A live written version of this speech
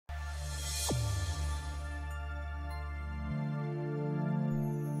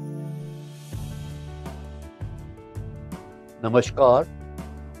Namaskar,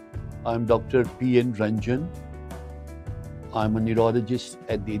 I'm Dr. P.N. Renjen. I'm a neurologist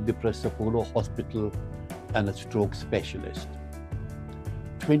at the Indraprastha Apollo Hospital and a stroke specialist.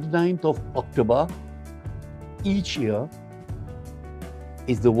 29th of October each year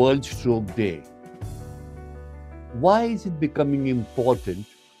is the World Stroke Day. Why is it becoming important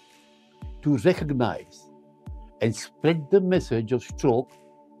to recognize and spread the message of stroke,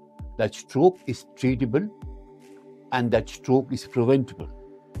 that stroke is treatable and that stroke is preventable?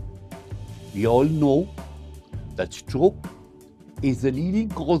 We all know that stroke is the leading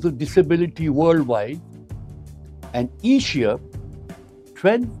cause of disability worldwide, and each year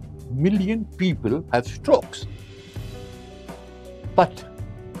 12 million people have strokes. But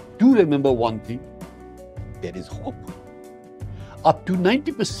do remember one thing, there is hope. Up to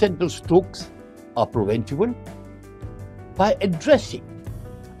 90% of strokes are preventable by addressing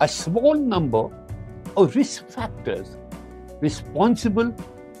a small number of risk factors responsible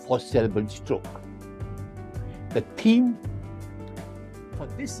for cerebral stroke. The theme for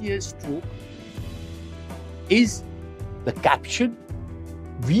this year's stroke is the caption,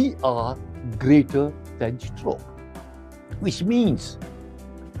 "We are greater than stroke," which means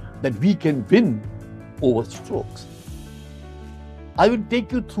that we can win over strokes. I will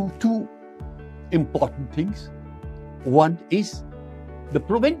take you through two important things. One is the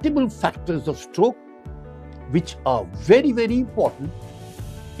preventable factors of stroke, which are very, very important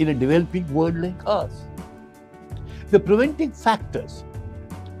in a developing world like ours. The preventing factors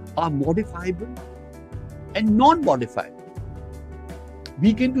are modifiable and non-modifiable.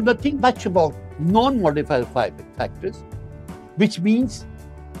 We can do nothing much about non-modifiable factors, which means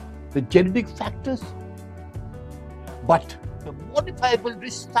the genetic factors, but the modifiable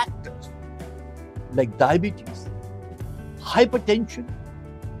risk factors like diabetes, hypertension,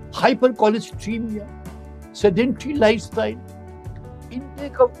 hypercholesterolemia, sedentary lifestyle,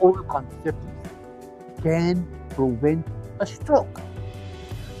 intake of oral contraceptives can prevent a stroke.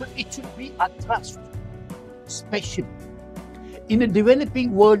 So it should be a thrust, especially in a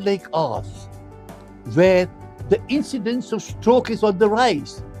developing world like ours, where the incidence of stroke is on the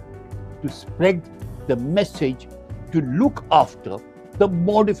rise, to spread the message to look after the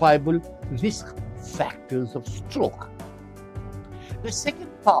modifiable risk factors of stroke. The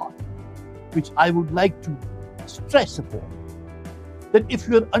second part, which I would like to stress upon, that if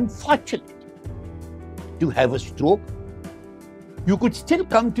you are unfortunate to have a stroke, you could still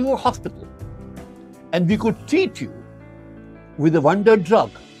come to your hospital and we could treat you with a wonder drug,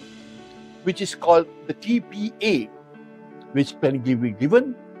 which is called the TPA, which can be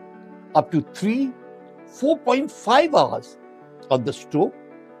given up to 4.5 hours of the stroke.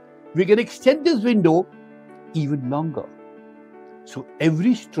 We can extend this window even longer. So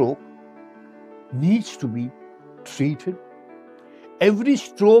every stroke needs to be treated. Every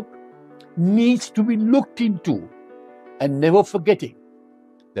stroke needs to be looked into, and never forgetting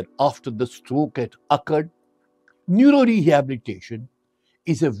that after the stroke had occurred, neurorehabilitation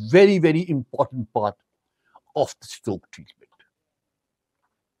is a very, very important part of the stroke treatment.